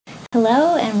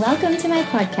Hello and welcome to my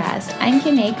podcast. I'm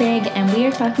Kim Akrig and we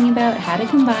are talking about how to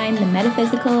combine the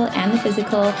metaphysical and the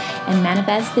physical and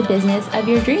manifest the business of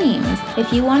your dreams.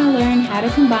 If you want to learn how to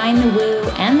combine the woo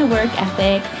and the work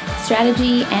ethic,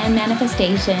 strategy and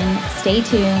manifestation, stay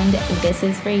tuned. This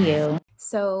is for you.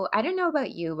 So I don't know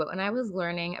about you, but when I was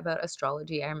learning about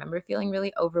astrology, I remember feeling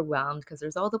really overwhelmed because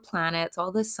there's all the planets,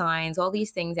 all the signs, all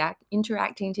these things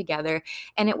interacting together.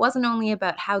 And it wasn't only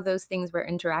about how those things were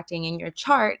interacting in your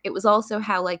chart, it was also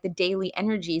how like the daily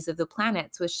energies of the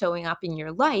planets was showing up in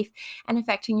your life and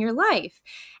affecting your life.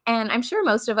 And I'm sure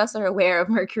most of us are aware of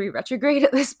Mercury retrograde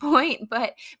at this point,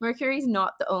 but Mercury is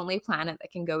not the only planet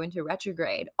that can go into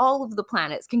retrograde. All of the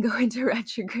planets can go into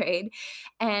retrograde.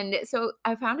 And so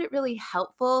I found it really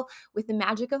helpful with the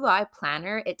Magic of Eye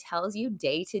planner. It tells you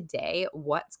day to day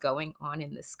what's going on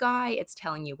in the sky. It's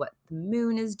telling you what the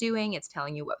moon is doing. It's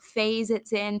telling you what phase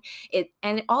it's in.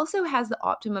 And it also has the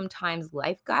Optimum Times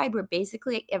Life Guide, where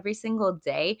basically every single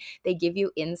day they give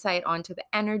you insight onto the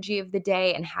energy of the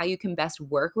day and how you can best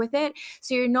work with it.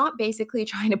 So you're not basically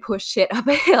trying to push shit up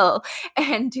a hill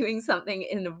and doing something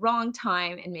in the wrong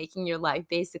time and making your life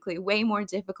basically way more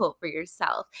difficult for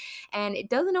yourself. And it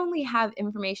doesn't only have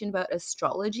information about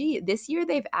astrology. This year,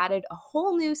 they've added a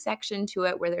whole new section to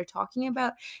it where they're talking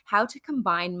about how to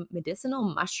combine medicinal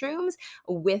mushrooms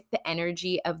with the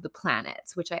energy of the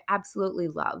planets, which I absolutely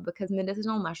love because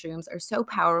medicinal mushrooms are so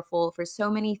powerful for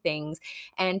so many things.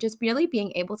 And just really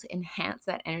being able to enhance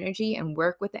that energy and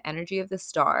work with the energy of the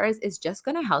stars is just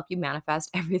going to help you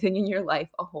manifest everything in your life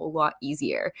a whole lot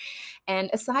easier. And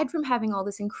aside from having all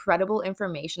this incredible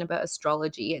information about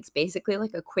astrology, it's basically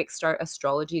like a quick start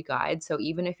astrology guide. So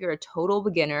even if you're a total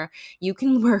beginner, you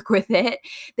can work with it.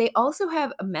 They also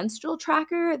have a menstrual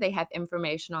tracker. They have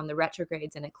information on the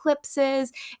retrogrades and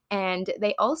eclipses. And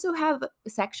they also have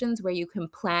sections where you can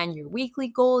plan your weekly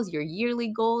goals, your yearly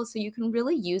goals. So you can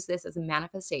really use this as a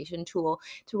manifestation tool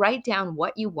to write down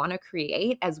what you want to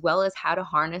create, as well as how to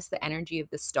harness the energy of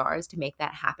the stars to make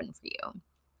that happen for you.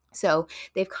 So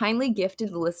they've kindly gifted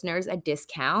the listeners a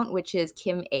discount, which is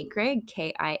Kim Akrig,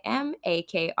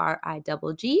 KIMAKRIGG,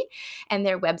 and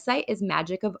their website is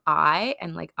Magic of Eye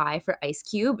and like I for Ice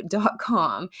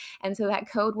Cube.com. And so that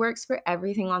code works for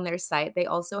everything on their site. They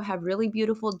also have really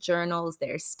beautiful journals,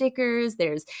 there's stickers,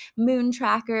 there's moon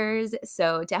trackers.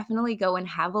 So definitely go and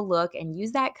have a look and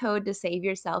use that code to save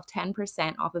yourself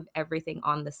 10% off of everything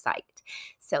on the site.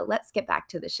 So let's get back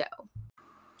to the show.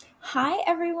 Hi,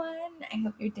 everyone. I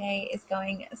hope your day is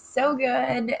going so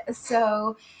good.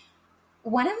 So,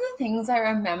 one of the things I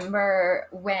remember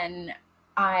when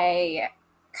I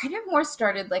kind of more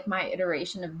started like my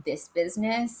iteration of this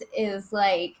business is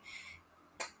like,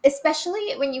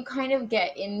 especially when you kind of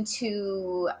get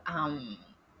into,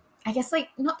 I guess like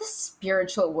not the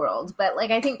spiritual world, but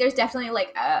like I think there's definitely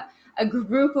like a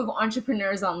group of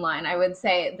entrepreneurs online, I would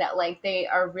say, that like they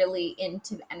are really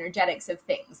into the energetics of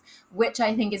things, which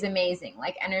I think is amazing.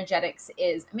 Like energetics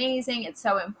is amazing. It's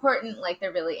so important. Like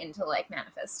they're really into like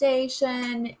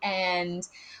manifestation and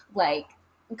like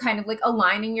kind of like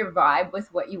aligning your vibe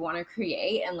with what you want to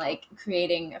create and like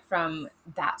creating from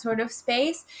that sort of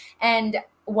space. And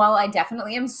while I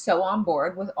definitely am so on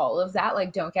board with all of that,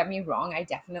 like don't get me wrong, I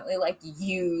definitely like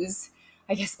use,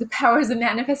 I guess, the powers of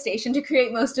manifestation to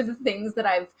create most of the things that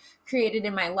I've created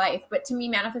in my life. But to me,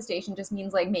 manifestation just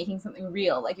means like making something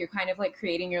real. Like you're kind of like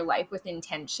creating your life with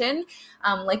intention.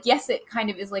 Like, yes, it kind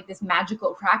of is like this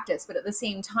magical practice, but at the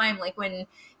same time, like when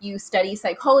you study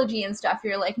psychology and stuff,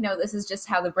 you're like, no, this is just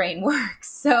how the brain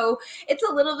works. So it's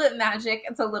a little bit magic.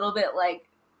 It's a little bit like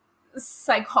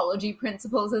psychology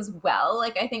principles as well.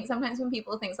 Like I think sometimes when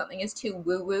people think something is too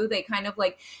woo-woo, they kind of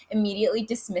like immediately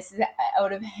dismiss it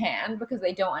out of hand because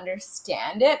they don't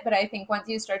understand it. But I think once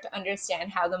you start to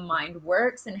understand how the mind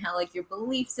works and how like your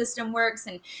belief system works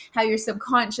and how your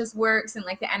subconscious works and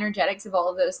like the energetics of all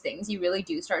of those things, you really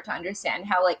do start to understand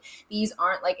how like these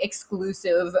aren't like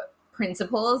exclusive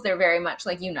principles. They're very much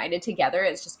like united together.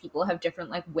 It's just people have different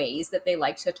like ways that they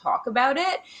like to talk about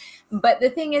it. But the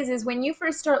thing is when you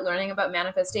first start learning about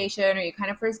manifestation or you kind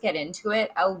of first get into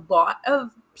it, a lot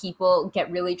of people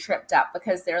get really tripped up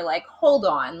because they're like, hold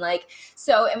on, like,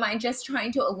 so am I just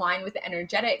trying to align with the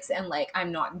energetics and like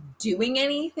I'm not doing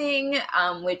anything,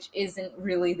 which isn't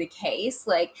really the case.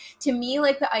 Like to me,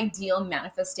 like the ideal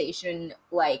manifestation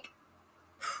like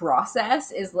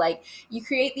process is like you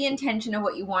create the intention of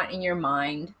what you want in your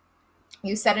mind.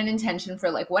 You set an intention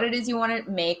for like what it is you want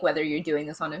to make, whether you're doing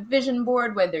this on a vision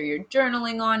board, whether you're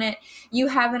journaling on it. You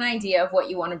have an idea of what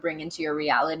you want to bring into your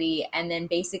reality, and then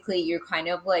basically you're kind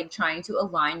of like trying to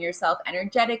align yourself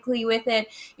energetically with it.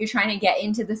 You're trying to get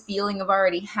into the feeling of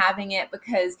already having it,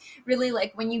 because really,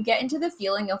 like, when you get into the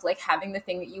feeling of like having the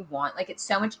thing that you want, like, it's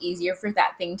so much easier for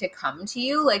that thing to come to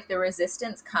you. Like, the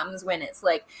resistance comes when it's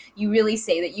like you really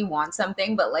say that you want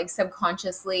something, but like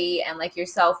subconsciously and like your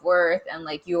self-worth and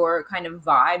like your kind of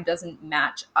vibe doesn't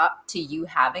match up to you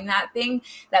having that thing.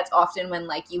 That's often when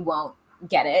like you won't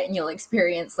get it and you'll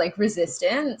experience like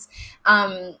resistance.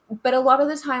 But a lot of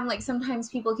the time, like, sometimes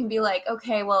people can be like,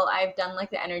 okay, well, I've done like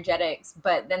the energetics,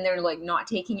 but then they're like not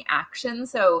taking action.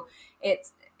 So it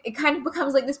kind of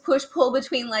becomes like this push pull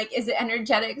between like, is it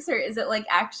energetics or is it like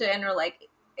action, or like,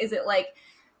 is it like,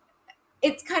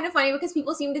 it's kind of funny because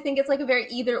people seem to think it's like a very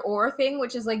either or thing,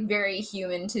 which is like very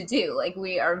human to do. Like,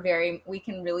 we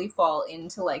can really fall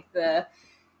into like the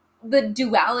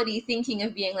duality thinking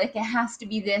of being like, it has to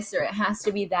be this or it has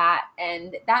to be that,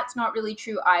 and that's not really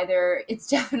true either. It's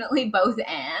definitely both.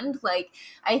 And like,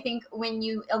 I think when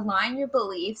you align your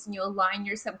beliefs and you align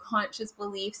your subconscious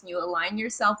beliefs and you align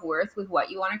your self-worth with what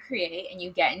you want to create, and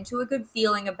you get into a good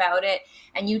feeling about it,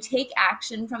 and you take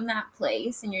action from that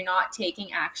place, and you're not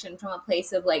taking action from a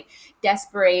place of like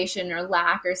desperation or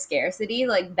lack or scarcity,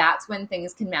 like, that's when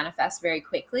things can manifest very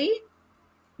quickly.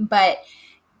 But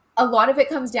a lot of it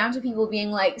comes down to people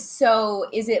being like, so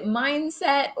is it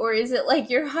mindset or is it like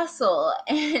your hustle?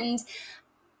 And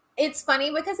it's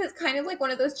funny because it's kind of like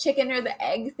one of those chicken or the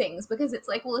egg things, because it's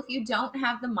like, well, if you don't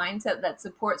have the mindset that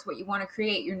supports what you want to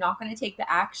create, you're not going to take the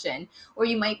action. Or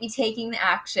you might be taking the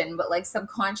action, but like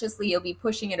subconsciously you'll be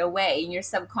pushing it away, and your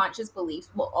subconscious beliefs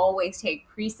will always take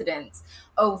precedence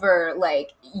over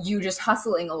like you just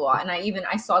hustling a lot. And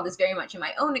I saw this very much in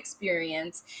my own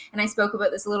experience, and I spoke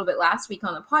about this a little bit last week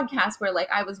on the podcast, where like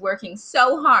I was working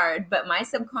so hard, but my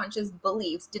subconscious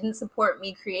beliefs didn't support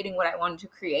me creating what I wanted to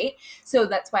create. So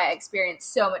that's why I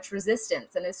experienced so much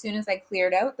resistance. And as soon as I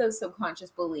cleared out those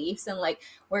subconscious beliefs and like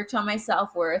worked on my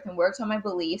self-worth and worked on my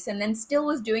beliefs, and then still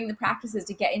was doing the practices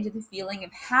to get into the feeling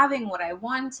of having what I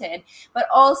wanted, but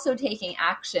also taking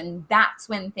action, that's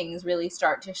when things really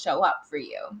start to show up for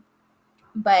you.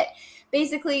 But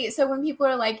basically, so when people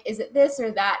are like, is it this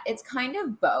or that? It's kind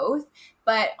of both.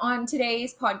 But on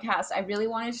today's podcast, I really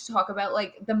wanted to talk about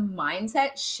like the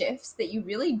mindset shifts that you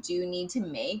really do need to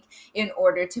make in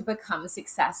order to become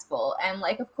successful. And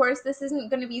like, of course, this isn't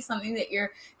going to be something that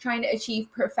you're trying to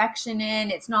achieve perfection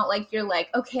in. It's not like you're like,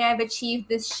 okay, I've achieved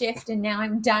this shift and now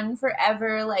I'm done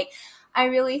forever. Like, I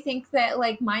really think that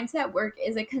like mindset work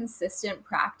is a consistent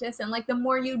practice, and like the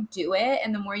more you do it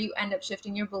and the more you end up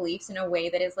shifting your beliefs in a way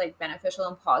that is like beneficial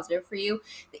and positive for you,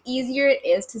 the easier it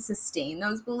is to sustain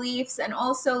those beliefs. And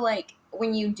also, like,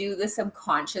 when you do the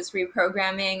subconscious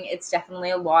reprogramming, it's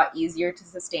definitely a lot easier to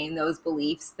sustain those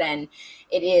beliefs than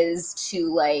it is to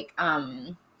like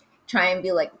try and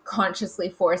be like consciously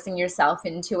forcing yourself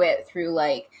into it through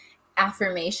like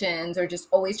affirmations, or just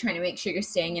always trying to make sure you're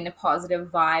staying in a positive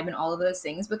vibe and all of those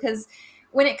things. Because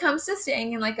when it comes to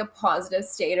staying in like a positive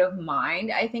state of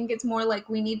mind, I think it's more like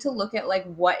we need to look at like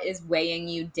what is weighing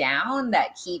you down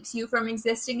that keeps you from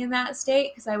existing in that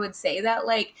state. Because I would say that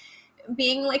like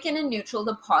being like in a neutral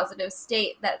to positive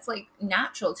state, that's like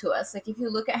natural to us. Like, if you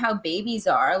look at how babies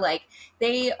are, like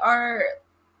they are,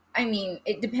 I mean,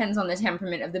 it depends on the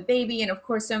temperament of the baby. And of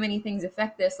course, so many things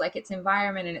affect this, like its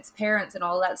environment and its parents and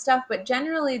all that stuff. But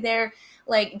generally, their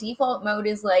like default mode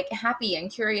is like happy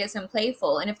and curious and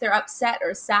playful. And if they're upset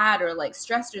or sad or like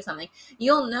stressed or something,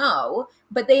 you'll know,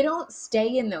 but they don't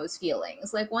stay in those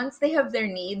feelings. Like, once they have their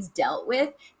needs dealt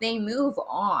with, they move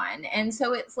on. And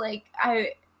so it's like, I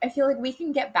feel like we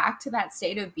can get back to that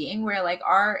state of being where like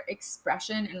our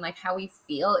expression and like how we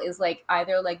feel is like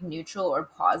either like neutral or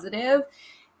positive.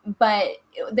 But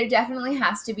there definitely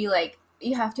has to be like,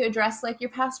 you have to address like your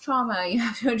past trauma, you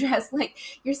have to address like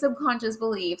your subconscious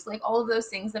beliefs, like all of those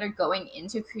things that are going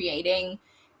into creating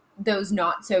those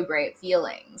not so great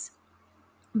feelings.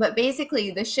 But basically,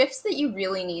 the shifts that you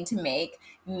really need to make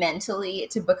mentally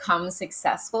to become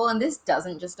successful, and this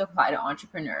doesn't just apply to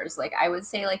entrepreneurs, like I would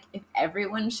say like if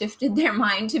everyone shifted their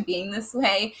mind to being this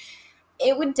way,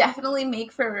 it would definitely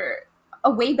make for a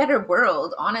way better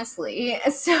world, honestly.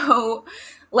 So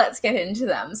let's get into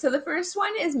them. So the first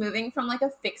one is moving from like a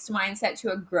fixed mindset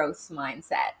to a growth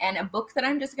mindset. And a book that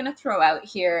I'm just going to throw out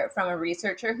here from a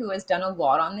researcher who has done a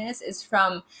lot on this is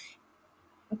from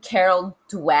Carol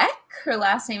Dweck. Her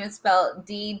last name is spelled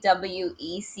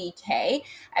Dweck.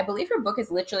 I believe her book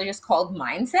is literally just called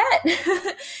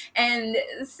Mindset. And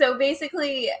so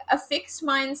basically, a fixed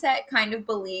mindset kind of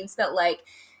believes that, like,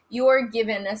 you're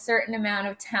given a certain amount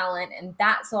of talent and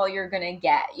that's all you're going to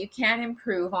get. You can't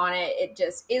improve on it. It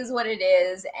just is what it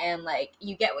is. And like,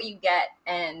 you get what you get.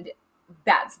 And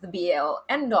that's the be all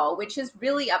end all, which is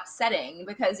really upsetting,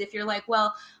 because if you're like,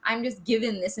 well, I'm just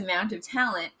given this amount of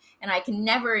talent and I can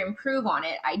never improve on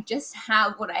it, I just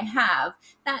have what I have,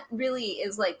 that really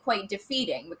is like quite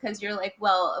defeating, because you're like,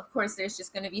 well, of course there's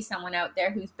just going to be someone out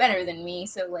there who's better than me,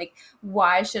 so like,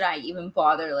 why should I even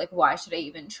bother? Like, why should I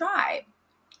even try?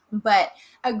 But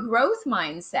a growth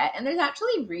mindset, and there's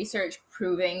actually research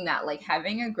proving that like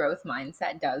having a growth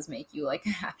mindset does make you like a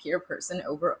happier person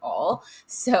overall.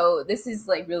 So this is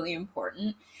like really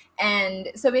important. And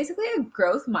so basically, a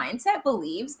growth mindset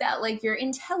believes that like your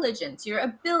intelligence, your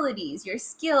abilities, your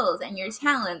skills, and your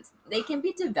talents, they can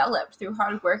be developed through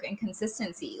hard work and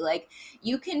consistency. Like,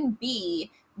 you can be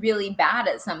really bad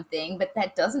at something, but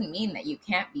that doesn't mean that you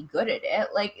can't be good at it.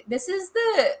 Like, this is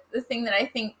the thing that I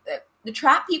think that the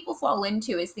trap people fall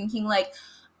into, is thinking like,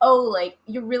 oh, like,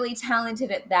 you're really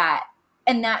talented at that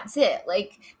and that's it.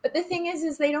 Like, but the thing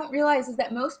is they don't realize is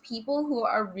that most people who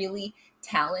are really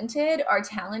talented are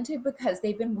talented because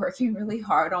they've been working really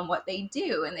hard on what they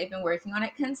do, and they've been working on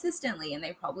it consistently, and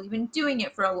they've probably been doing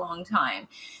it for a long time.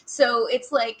 So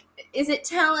it's like, is it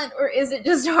talent or is it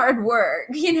just hard work,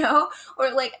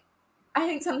 or like, I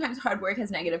think sometimes hard work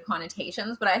has negative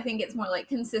connotations, but I think it's more like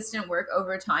consistent work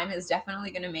over time is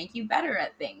definitely going to make you better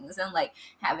at things. And like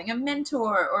having a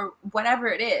mentor or whatever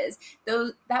it is,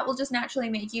 those that will just naturally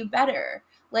make you better.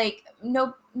 Like,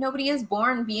 nobody is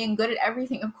born being good at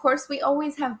everything. Of course, we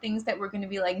always have things that we're going to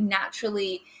be like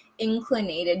naturally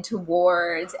inclinated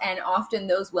towards, and often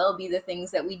those will be the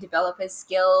things that we develop as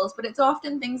skills, but it's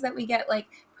often things that we get like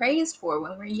praised for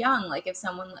when we're young. Like, if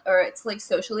someone, or it's like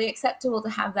socially acceptable to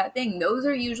have that thing, those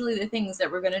are usually the things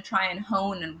that we're going to try and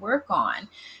hone and work on.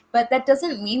 But that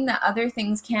doesn't mean that other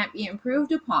things can't be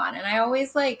improved upon. And I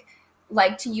always like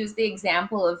to use the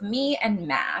example of me and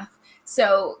math.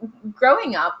 So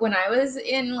growing up, when I was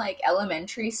in like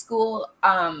elementary school,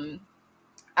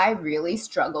 I really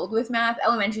struggled with math.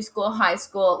 Elementary school, high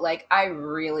school, like, I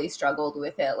really struggled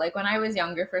with it. Like, when I was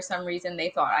younger, for some reason, they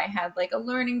thought I had like a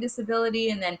learning disability.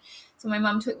 And then, so my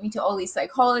mom took me to all these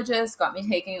psychologists, got me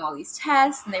taking all these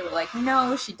tests, and they were like,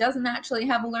 no, she doesn't actually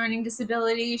have a learning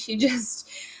disability. She just,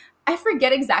 I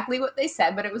forget exactly what they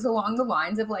said, but it was along the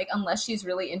lines of like, unless she's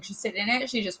really interested in it,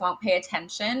 she just won't pay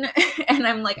attention. And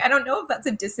I'm like, I don't know if that's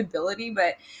a disability,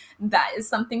 but that is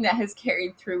something that has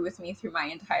carried through with me through my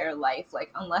entire life. Like,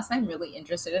 unless I'm really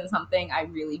interested in something, I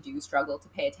really do struggle to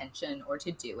pay attention or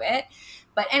to do it.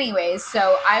 But anyways,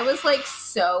 so I was like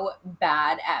so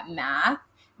bad at math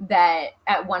that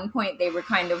at one point they were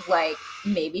kind of like,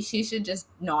 maybe she should just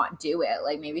not do it.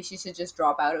 Like, maybe she should just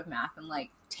drop out of math and like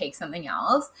take something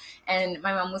else. And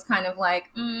my mom was kind of like,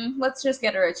 let's just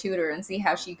get her a tutor and see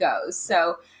how she goes.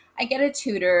 So I get a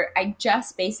tutor. I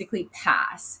just basically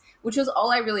pass, which was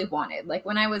all I really wanted. Like,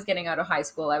 when I was getting out of high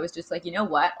school, I was just like, you know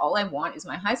what? All I want is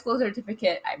my high school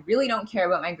certificate. I really don't care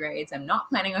about my grades. I'm not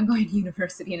planning on going to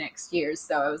university next year.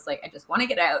 So I was like, I just want to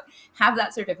get out, have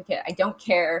that certificate. I don't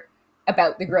care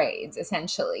about the grades,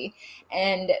 essentially.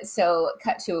 And so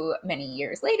cut to many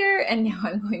years later, and now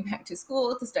I'm going back to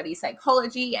school to study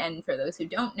psychology. And for those who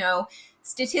don't know,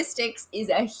 statistics is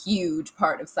a huge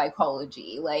part of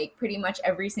psychology. Like, pretty much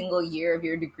every single year of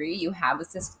your degree, you have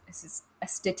a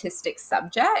statistics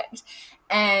subject.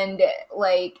 And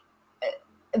like,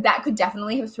 that could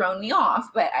definitely have thrown me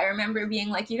off. But I remember being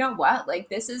like, you know what? Like,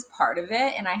 this is part of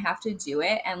it and I have to do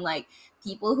it. And like,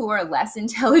 people who are less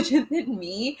intelligent than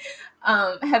me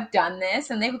have done this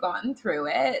and they've gotten through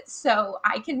it. So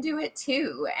I can do it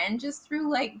too. And just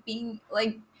through like being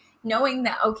like, knowing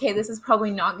that, okay, this is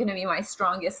probably not going to be my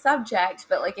strongest subject,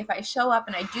 but like, if I show up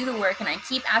and I do the work and I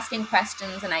keep asking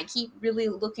questions and I keep really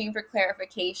looking for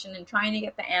clarification and trying to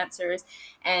get the answers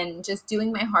and just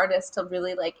doing my hardest to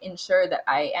really like ensure that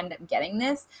I end up getting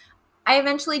this, I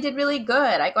eventually did really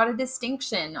good. I got a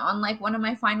distinction on like one of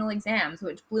my final exams,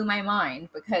 which blew my mind,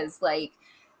 because like,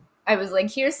 I was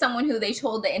like, here's someone who they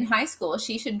told that in high school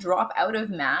she should drop out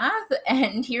of math,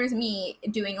 and here's me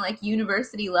doing like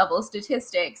university level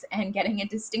statistics and getting a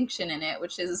distinction in it,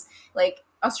 which is like,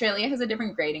 Australia has a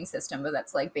different grading system, but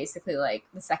that's like basically like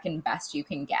the second best you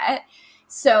can get.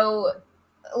 So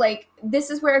like this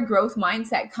is where a growth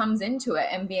mindset comes into it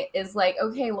and is like,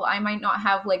 okay, well, I might not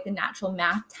have like the natural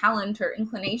math talent or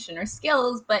inclination or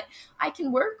skills, but I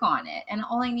can work on it, and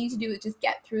all I need to do is just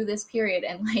get through this period,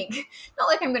 and like, not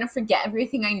like I'm gonna forget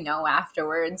everything I know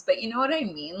afterwards, but you know what I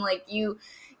mean, like you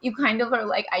kind of are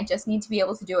like, I just need to be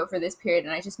able to do it for this period,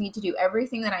 and I just need to do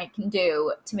everything that I can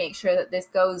do to make sure that this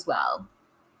goes well.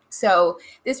 So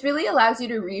this really allows you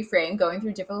to reframe going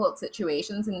through difficult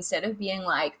situations. Instead of being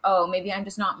like, oh, maybe I'm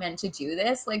just not meant to do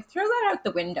this, like throw that out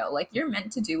the window. Like, you're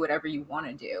meant to do whatever you want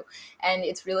to do. And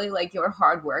it's really like your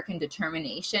hard work and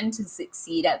determination to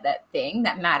succeed at that thing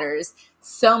that matters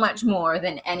so much more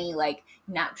than any like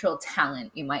natural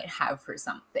talent you might have for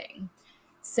something.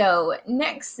 So,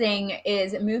 next thing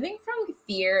is moving from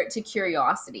fear to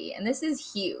curiosity. And this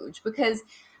is huge because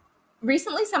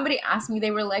recently somebody asked me, they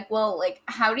were like, well, like,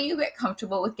 how do you get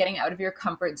comfortable with getting out of your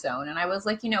comfort zone? And I was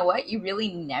like, you know what? You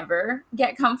really never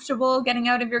get comfortable getting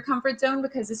out of your comfort zone,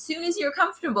 because as soon as you're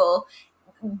comfortable,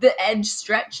 the edge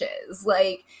stretches.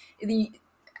 Like,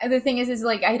 the thing is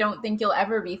like, I don't think you'll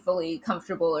ever be fully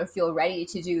comfortable or feel ready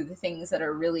to do the things that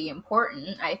are really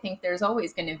important. I think there's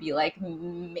always going to be like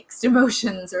mixed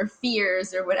emotions or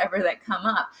fears or whatever that come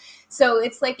up. So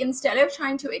it's like, instead of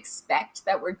trying to expect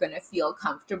that we're going to feel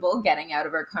comfortable getting out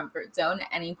of our comfort zone at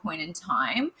any point in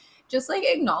time, just like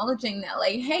acknowledging that,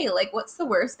 like, hey, like, what's the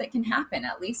worst that can happen?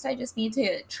 At least I just need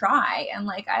to try. And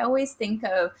like, I always think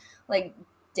of like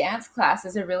dance class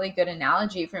is a really good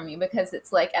analogy for me, because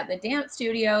it's like, at the dance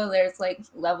studio, there's like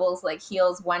levels, like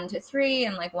heels 1 to 3,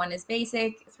 and like 1 is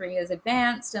basic, 3 is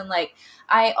advanced. And like,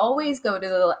 I always go to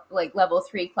the like level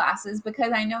 3 classes,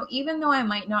 because I know even though I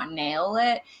might not nail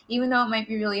it, even though it might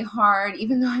be really hard,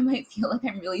 even though I might feel like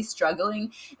I'm really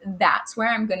struggling, that's where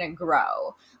I'm gonna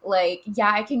grow. Like,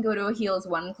 yeah, I can go to a heels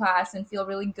 1 class and feel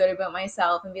really good about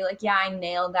myself and be like, yeah, I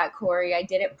nailed that choreo, I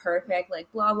did it perfect, like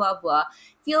blah blah blah.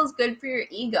 Feels good for your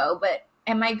ego, but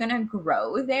am I gonna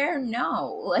grow there? No.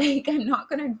 Like, I'm not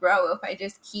gonna grow if I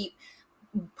just keep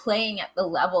playing at the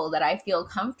level that I feel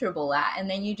comfortable at, and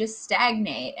then you just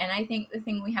stagnate. And I think the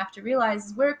thing we have to realize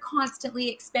is we're constantly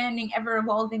expanding, ever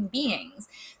evolving beings.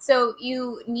 So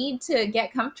you need to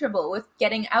get comfortable with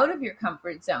getting out of your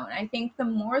comfort zone. I think the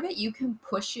more that you can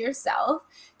push yourself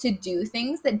to do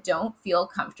things that don't feel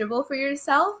comfortable for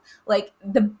yourself, like,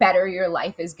 the better your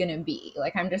life is going to be.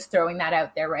 Like, I'm just throwing that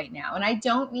out there right now. And I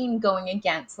don't mean going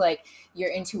against like your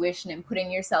intuition and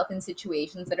putting yourself in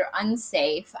situations that are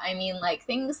unsafe. I mean like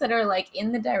things that are like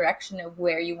in the direction of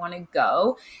where you want to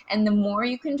go. And the more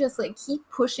you can just like keep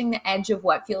pushing the edge of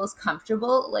what feels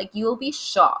comfortable, like, you'll be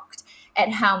shocked at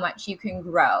how much you can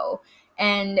grow.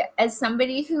 And as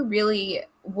somebody who really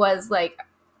was like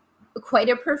quite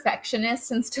a perfectionist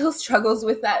and still struggles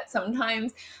with that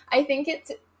sometimes, I think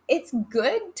it's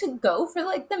good to go for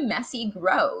like the messy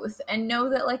growth and know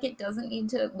that like it doesn't need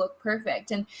to look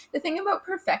perfect. And the thing about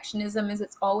perfectionism is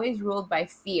it's always ruled by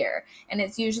fear, and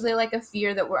it's usually like a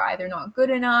fear that we're either not good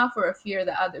enough, or a fear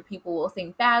that other people will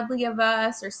think badly of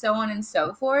us, or so on and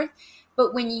so forth.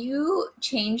 But when you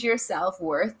change your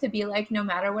self-worth to be like, no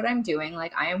matter what I'm doing,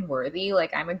 like, I am worthy,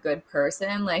 like, I'm a good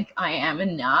person, like, I am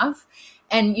enough,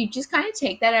 and you just kind of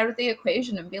take that out of the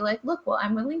equation and be like, look, well,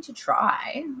 I'm willing to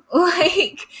try.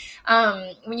 Like,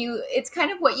 when you, it's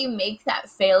kind of what you make that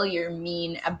failure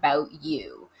mean about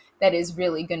you that is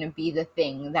really going to be the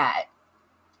thing that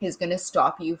is going to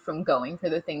stop you from going for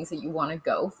the things that you want to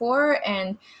go for.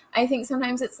 And I think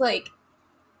sometimes it's like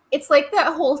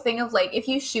that whole thing of like, if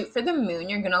you shoot for the moon,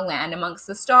 you're going to land amongst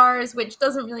the stars, which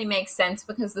doesn't really make sense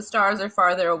because the stars are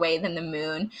farther away than the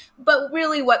moon. But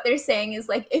really what they're saying is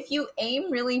like, if you aim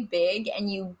really big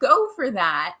and you go for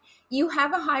that, you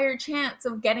have a higher chance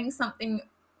of getting something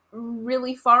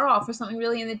really far off or something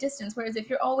really in the distance. Whereas if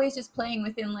you're always just playing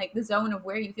within like the zone of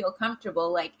where you feel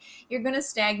comfortable, like, you're going to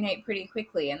stagnate pretty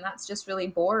quickly, and that's just really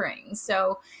boring.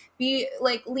 So be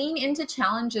like, lean into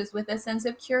challenges with a sense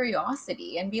of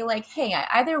curiosity and be like, hey, I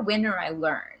either win or I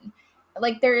learn.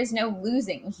 Like, there is no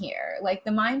losing here. Like,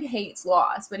 the mind hates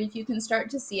loss, but if you can start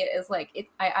to see it as like,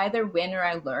 I either win or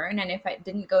I learn, and if it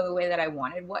didn't go the way that I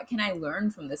wanted, what can I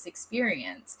learn from this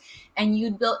experience? And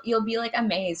you'll be like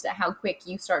amazed at how quick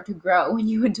you start to grow when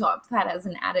you adopt that as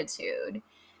an attitude.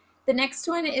 The next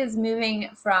one is moving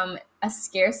from a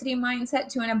scarcity mindset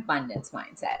to an abundance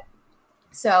mindset.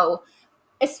 So,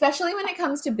 especially when it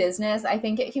comes to business, I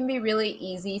think it can be really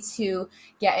easy to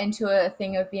get into a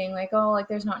thing of being like, oh, like,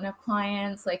 there's not enough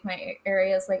clients, like, my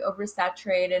area is like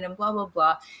oversaturated and blah, blah,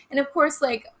 blah. And of course,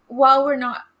 like, while we're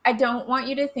not I don't want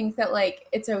you to think that like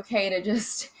it's okay to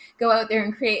just go out there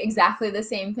and create exactly the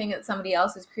same thing that somebody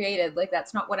else has created. Like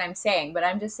that's not what I'm saying. But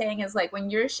I'm just saying is like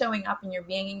when you're showing up and you're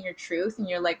being in your truth and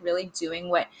you're like really doing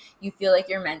what you feel like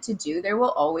you're meant to do, there will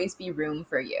always be room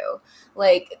for you.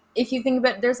 Like if you think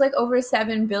about there's like over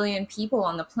 7 billion people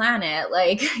on the planet,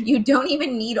 like you don't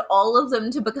even need all of them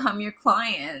to become your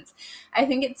clients. I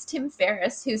think it's Tim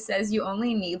Ferriss who says you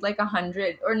only need like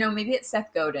 100, or no, maybe it's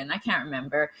Seth Godin. I can't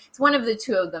remember. It's one of the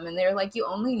two of them. And they're like, you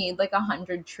only need like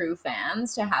 100 true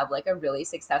fans to have like a really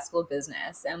successful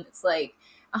business. And it's like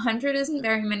 100 isn't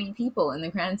very many people in the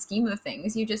grand scheme of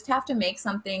things. You just have to make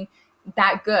something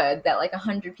that good that like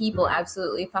 100 people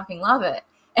absolutely fucking love it.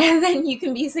 And then you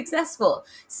can be successful.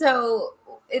 So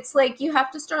it's like you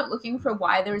have to start looking for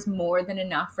why there's more than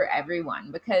enough for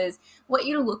everyone, because what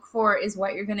you look for is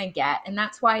what you're going to get. And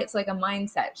that's why it's like a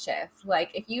mindset shift.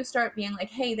 Like if you start being like,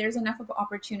 hey, there's enough of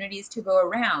opportunities to go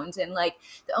around, and like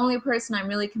the only person I'm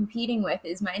really competing with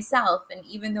is myself, and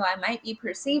even though I might be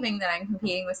perceiving that I'm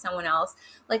competing with someone else,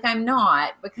 like I'm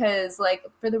not, because like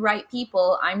for the right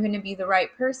people I'm going to be the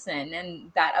right person,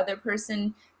 and that other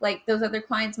person, like those other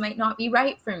clients might not be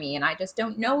right for me, and I just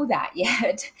don't know that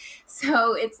yet.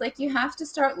 So it's like you have to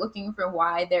start looking for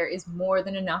why there is more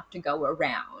than enough to go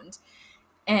around.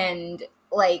 And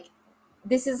like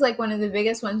this is like one of the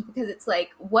biggest ones, because it's like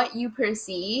what you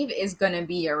perceive is going to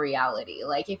be your reality.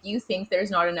 Like if you think there's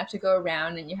not enough to go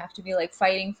around and you have to be like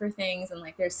fighting for things and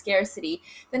like there's scarcity,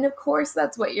 then of course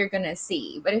that's what you're going to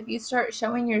see. But if you start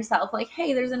showing yourself like,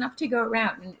 hey, there's enough to go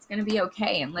around and it's going to be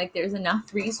okay, and like there's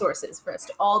enough resources for us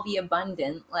to all be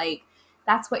abundant, like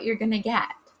that's what you're going to get.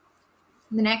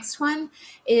 The next one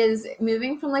is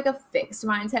moving from like a fixed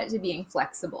mindset to being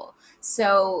flexible.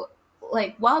 So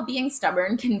like while being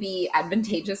stubborn can be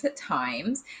advantageous at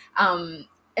times,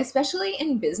 especially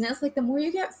in business, like the more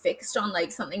you get fixed on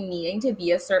like something needing to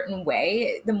be a certain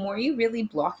way, the more you really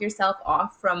block yourself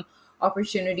off from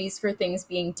opportunities for things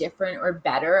being different or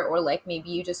better, or like maybe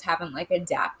you just haven't like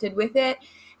adapted with it.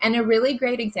 And a really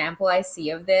great example I see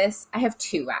of this, I have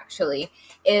two actually,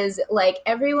 is like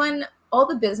everyone, all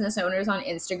the business owners on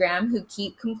Instagram who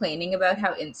keep complaining about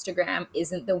how Instagram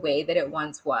isn't the way that it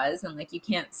once was. And like, you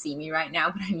can't see me right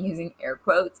now, but I'm using air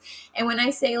quotes. And when I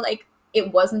say like,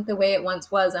 it wasn't the way it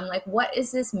once was, I'm like, what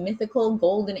is this mythical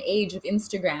golden age of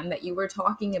Instagram that you were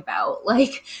talking about?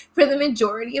 Like for the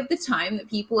majority of the time that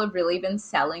people have really been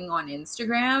selling on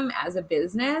Instagram as a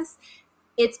business,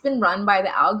 it's been run by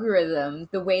the algorithm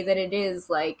the way that it is.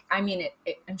 Like, I mean,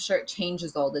 I'm sure it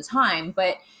changes all the time,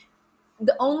 but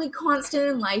the only constant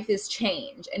in life is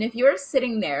change. And if you're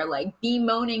sitting there like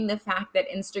bemoaning the fact that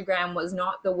Instagram was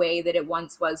not the way that it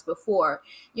once was before,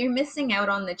 you're missing out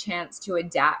on the chance to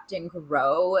adapt and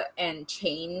grow and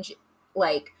change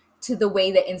like to the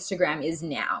way that Instagram is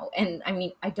now. And I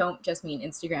mean, I don't just mean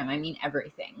Instagram, I mean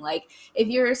everything. Like if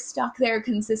you're stuck there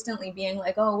consistently being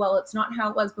like, oh, well, it's not how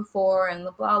it was before and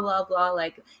blah, blah, blah,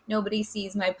 like nobody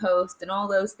sees my post and all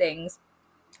those things,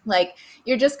 like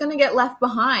you're just going to get left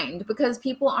behind, because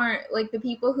people aren't like the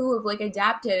people who have like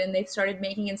adapted and they've started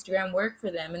making Instagram work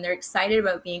for them and they're excited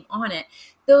about being on it.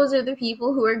 Those are the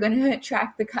people who are going to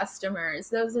attract the customers.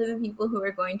 Those are the people who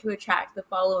are going to attract the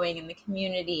following and the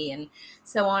community and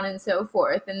so on and so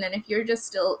forth. And then if you're just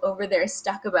still over there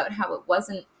stuck about how it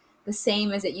wasn't the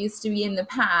same as it used to be in the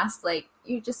past, like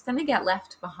you're just going to get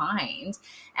left behind.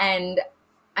 And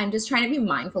I'm just trying to be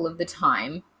mindful of the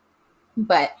time.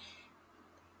 But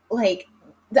like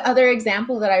the other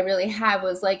example that I really have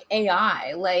was like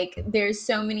AI. Like there's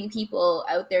so many people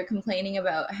out there complaining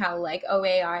about how like, oh,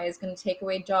 AI is going to take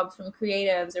away jobs from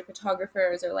creatives or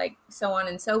photographers or like so on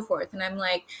and so forth. And I'm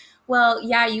like, well,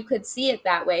 yeah, you could see it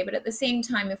that way. But at the same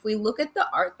time, if we look at the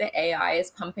art that AI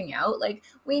is pumping out, like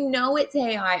we know it's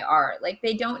AI art. Like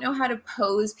they don't know how to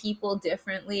pose people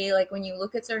differently. Like when you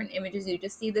look at certain images, you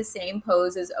just see the same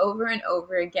poses over and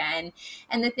over again.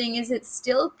 And the thing is, it's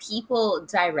still people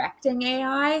directing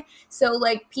AI. So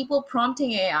like people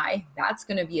prompting AI, that's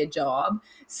going to be a job.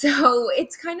 So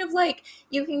it's kind of like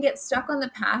you can get stuck on the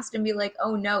past and be like,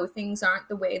 oh no, things aren't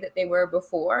the way that they were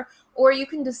before. Or you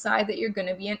can decide that you're going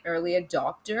to be an early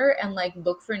adopter and like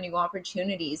look for new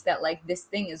opportunities that like this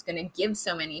thing is going to give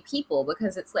so many people,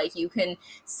 because it's like you can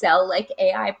sell like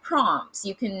AI prompts.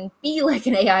 You can be like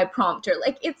an AI prompter.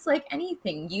 Like it's like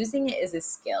anything, using it is a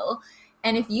skill.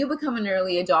 And if you become an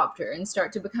early adopter and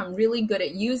start to become really good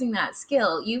at using that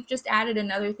skill, you've just added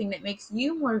another thing that makes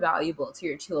you more valuable to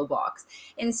your toolbox,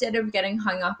 instead of getting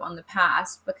hung up on the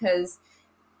past, because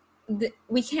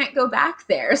we can't go back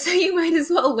there. So you might as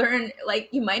well learn, like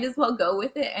you might as well go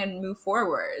with it and move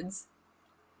forwards.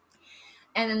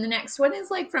 And then the next one is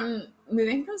like from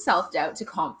moving from self-doubt to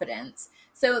confidence.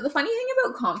 So the funny thing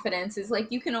about confidence is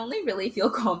like you can only really feel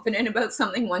confident about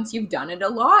something once you've done it a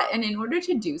lot. And in order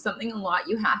to do something a lot,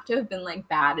 you have to have been like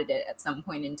bad at it at some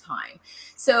point in time.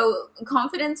 So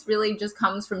confidence really just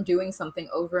comes from doing something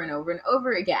over and over and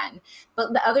over again.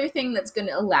 But the other thing that's going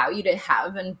to allow you to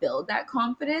have and build that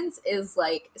confidence is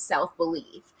like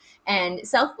self-belief. And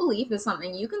self belief is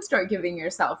something you can start giving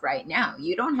yourself right now.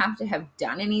 You don't have to have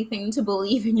done anything to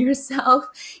believe in yourself.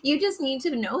 You just need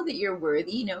to know that you're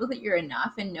worthy, know that you're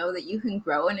enough, and know that you can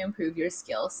grow and improve your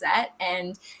skill set.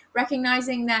 And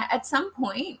recognizing that at some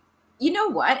point, you know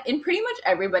what? In pretty much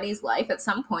everybody's life, at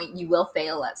some point, you will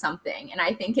fail at something. And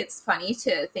I think it's funny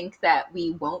to think that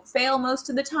we won't fail most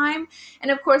of the time.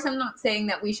 And of course, I'm not saying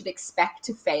that we should expect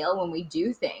to fail when we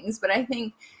do things, but I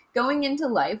think going into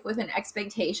life with an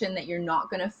expectation that you're not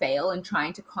going to fail and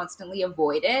trying to constantly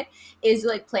avoid it is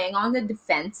like playing on the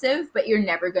defensive, but you're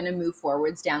never going to move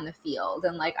forwards down the field.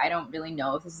 And like, I don't really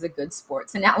know if this is a good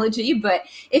sports analogy, but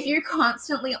if you're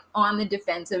constantly on the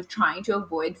defensive trying to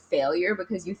avoid failure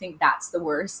because you think that's the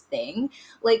worst thing,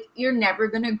 like you're never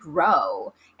going to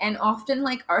grow. And often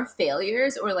like our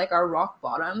failures or like our rock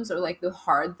bottoms or like the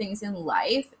hard things in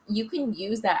life, you can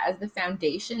use that as the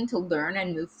foundation to learn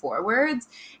and move forwards.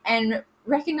 And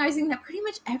recognizing that pretty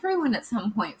much everyone at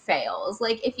some point fails.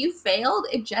 Like if you failed,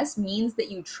 it just means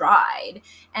that you tried,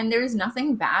 and there's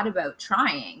nothing bad about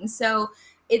trying. So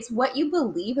it's what you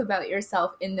believe about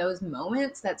yourself in those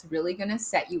moments that's really going to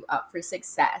set you up for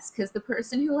success. Because the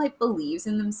person who like believes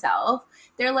in themselves,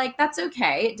 they're like, that's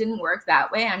okay, it didn't work that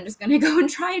way, I'm just going to go and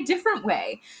try a different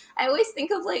way. I always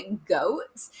think of like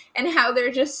goats and how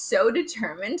they're just so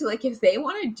determined. Like if they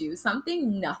want to do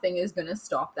something, nothing is going to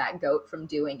stop that goat from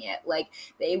doing it. Like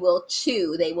they will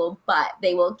chew, they will butt,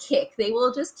 they will kick, they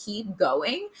will just keep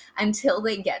going until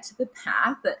they get to the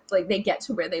path that like they get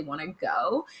to where they want to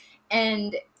go.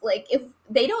 And like if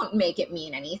they don't make it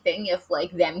mean anything, if like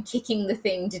them kicking the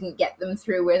thing didn't get them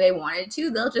through where they wanted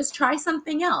to, they'll just try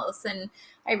something else. And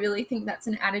I really think that's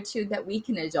an attitude that we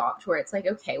can adopt, where it's like,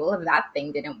 okay, well, if that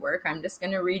thing didn't work, I'm just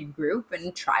going to regroup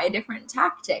and try a different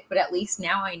tactic. But at least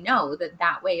now I know that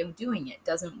that way of doing it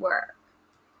doesn't work.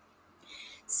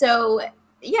 So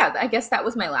yeah, I guess that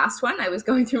was my last one. I was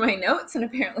going through my notes and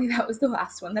apparently that was the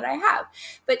last one that I have.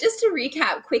 But just to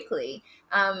recap quickly,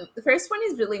 the first one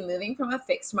is really moving from a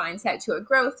fixed mindset to a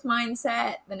growth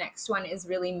mindset. The next one is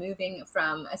really moving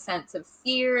from a sense of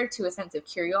fear to a sense of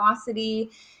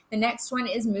curiosity. The next one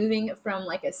is moving from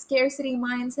like a scarcity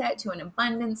mindset to an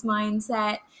abundance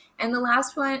mindset. And the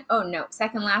last one,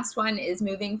 second last one is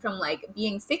moving from like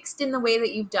being fixed in the way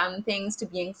that you've done things to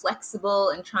being flexible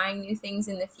and trying new things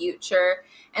in the future.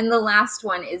 And the last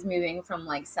one is moving from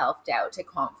like self-doubt to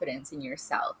confidence in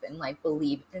yourself and like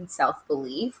believe in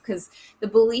self-belief, because the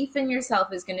belief in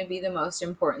yourself is going to be the most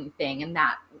important thing. And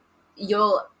that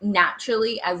you'll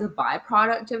naturally, as a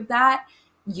byproduct of that,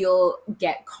 you'll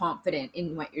get confident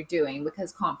in what you're doing,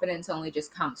 because confidence only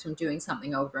just comes from doing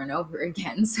something over and over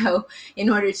again. So in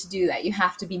order to do that, you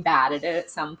have to be bad at it at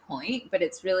some point. But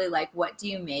it's really like, what do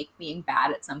you make being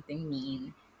bad at something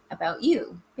mean about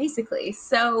you, basically?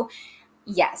 So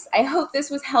yes, I hope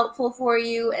this was helpful for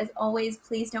you. As always,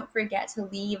 please don't forget to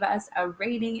leave us a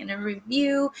rating and a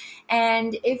review.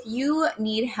 And if you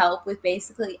need help with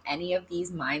basically any of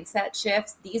these mindset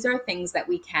shifts, these are things that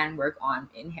we can work on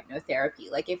in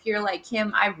hypnotherapy. Like if you're like,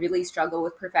 Kim, I really struggle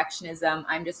with perfectionism.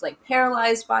 I'm just like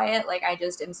paralyzed by it. Like I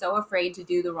just am so afraid to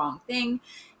do the wrong thing.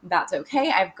 That's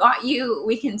okay. I've got you.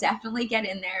 We can definitely get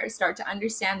in there, start to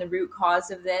understand the root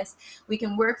cause of this. We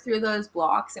can work through those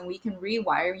blocks and we can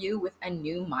rewire you with a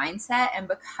new mindset. And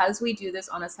because we do this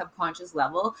on a subconscious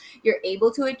level, you're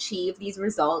able to achieve these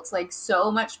results like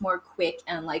so much more quick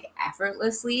and like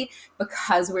effortlessly,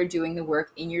 because we're doing the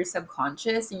work in your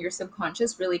subconscious, and your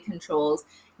subconscious really controls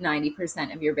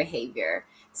 90% of your behavior.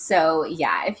 So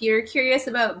yeah, if you're curious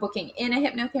about booking in a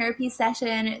hypnotherapy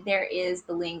session, there is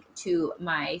the link to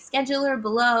my scheduler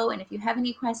below. And if you have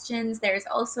any questions, there's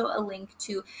also a link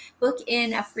to book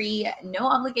in a free, no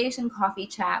obligation coffee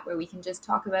chat where we can just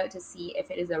talk about to see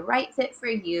if it is a right fit for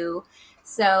you.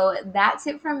 So that's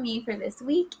it from me for this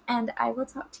week, and I will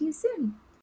talk to you soon.